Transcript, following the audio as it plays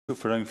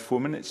For around 4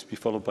 minutes, to be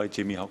followed by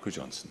Jamie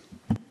Halker-Johnson.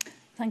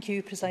 Thank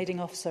you, Presiding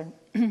Officer.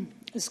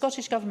 The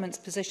Scottish Government's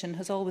position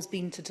has always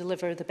been to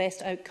deliver the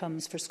best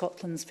outcomes for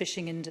Scotland's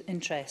fishing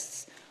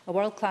interests, a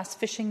world-class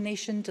fishing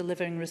nation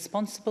delivering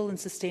responsible and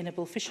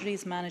sustainable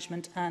fisheries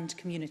management and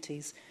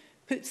communities.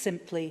 Put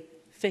simply,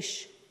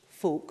 fish,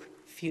 folk,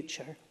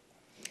 future.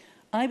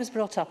 I was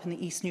brought up in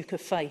the East Neuk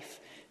of Fife.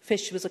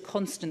 Fish was a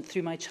constant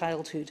through my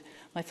childhood.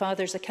 My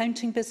father's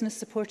accounting business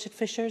supported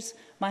fishers.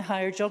 My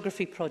higher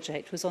geography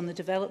project was on the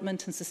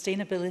development and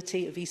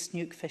sustainability of East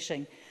Neuk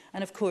fishing.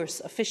 And of course,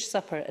 a fish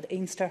supper at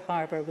Ainster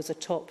Harbour was a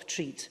top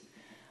treat.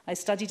 I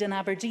studied in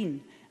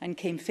Aberdeen and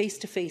came face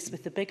to face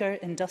with the bigger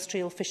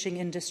industrial fishing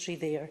industry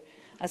there.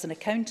 As an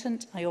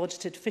accountant, I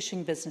audited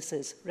fishing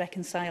businesses,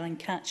 reconciling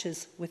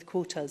catches with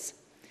quotas.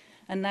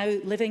 And now,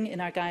 living in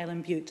Argyll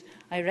and Bute,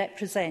 I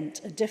represent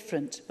a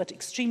different but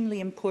extremely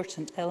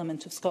important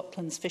element of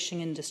Scotland's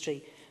fishing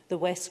industry, the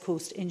West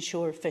Coast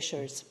inshore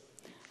fishers.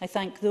 I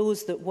thank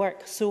those that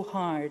work so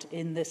hard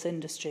in this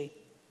industry.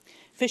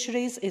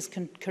 Fisheries is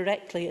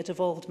correctly a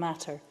devolved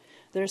matter.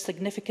 There are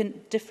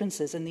significant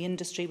differences in the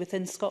industry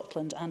within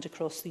Scotland and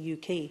across the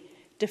UK.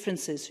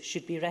 Differences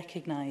should be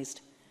recognised.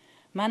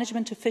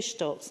 Management of fish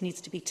stocks needs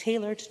to be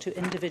tailored to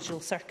individual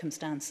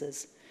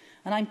circumstances.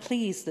 And I'm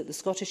pleased that the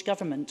Scottish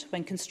Government,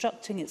 when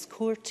constructing its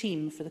core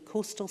team for the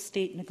coastal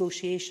state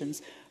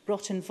negotiations,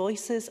 brought in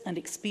voices and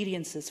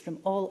experiences from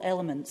all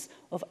elements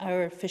of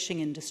our fishing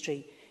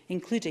industry,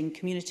 including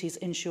Communities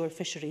Inshore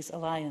Fisheries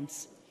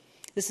Alliance.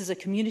 This is a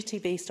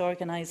community-based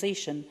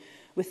organisation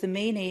with the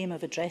main aim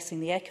of addressing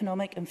the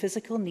economic and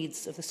physical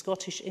needs of the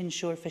Scottish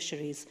inshore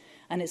fisheries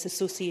and its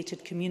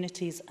associated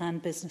communities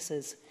and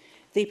businesses.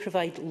 They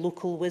provide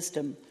local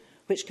wisdom,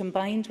 which,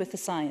 combined with the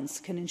science,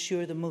 can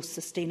ensure the most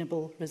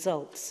sustainable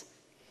results.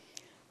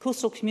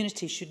 Coastal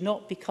communities should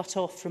not be cut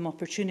off from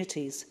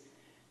opportunities.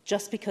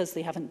 Just because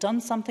they haven't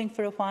done something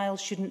for a while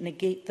shouldn't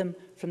negate them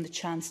from the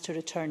chance to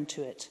return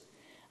to it.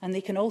 And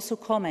they can also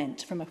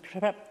comment from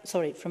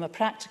a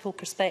practical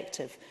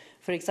perspective,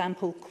 for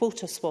example,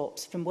 quota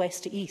swaps from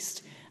west to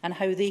east and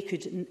how they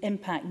could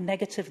impact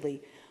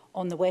negatively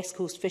on the West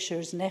Coast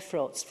fishers'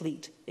 Nefrots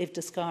fleet if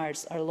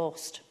discards are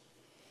lost.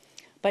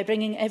 By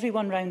bringing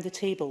everyone round the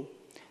table,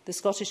 the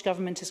Scottish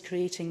Government is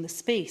creating the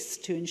space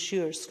to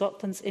ensure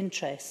Scotland's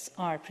interests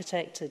are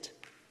protected.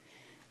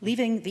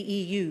 Leaving the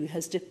EU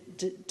has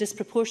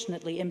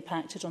disproportionately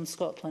impacted on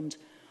Scotland.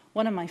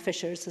 One of my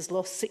fishers has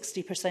lost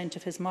 60%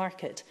 of his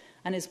market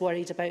and is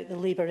worried about the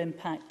labour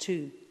impact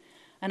too.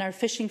 And our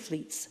fishing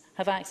fleets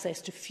have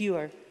access to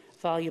fewer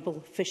valuable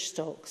fish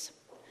stocks.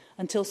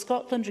 Until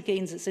Scotland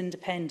regains its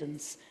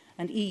independence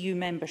and EU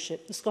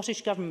membership, the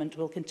Scottish Government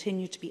will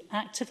continue to be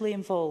actively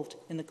involved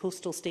in the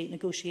coastal state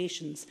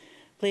negotiations,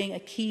 playing a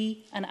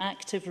key and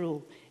active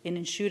role in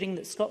ensuring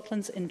that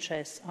Scotland's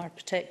interests are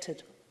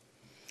protected.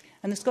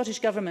 And the Scottish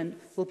Government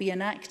will be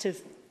an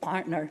active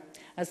partner,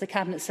 as the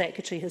Cabinet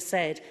Secretary has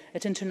said,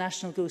 at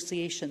international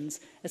negotiations,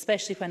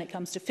 especially when it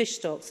comes to fish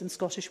stocks in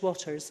Scottish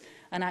waters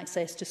and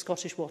access to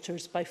Scottish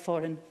waters by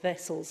foreign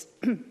vessels.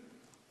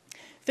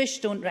 Fish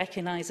don't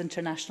recognise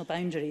international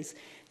boundaries.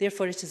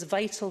 Therefore, it is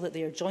vital that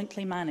they are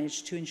jointly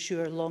managed to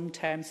ensure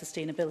long-term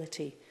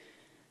sustainability.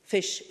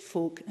 Fish,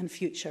 folk and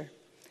future.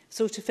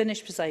 So to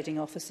finish, Presiding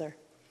Officer,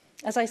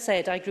 as I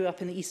said, I grew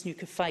up in the East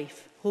Neuk of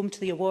Fife, home to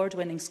the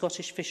award-winning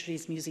Scottish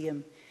Fisheries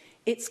Museum.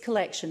 Its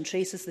collection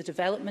traces the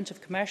development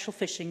of commercial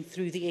fishing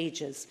through the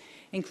ages,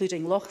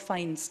 including Loch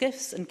Fyne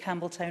skiffs and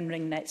Campbelltown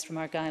ring nets from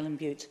Argyll and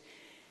Bute.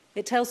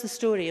 It tells the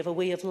story of a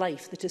way of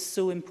life that is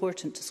so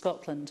important to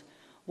Scotland,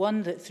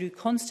 one that through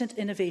constant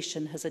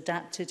innovation has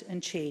adapted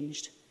and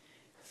changed.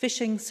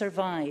 Fishing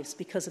survives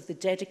because of the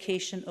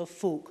dedication of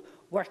folk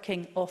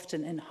working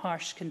often in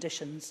harsh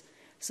conditions.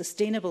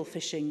 Sustainable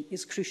fishing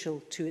is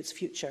crucial to its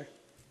future.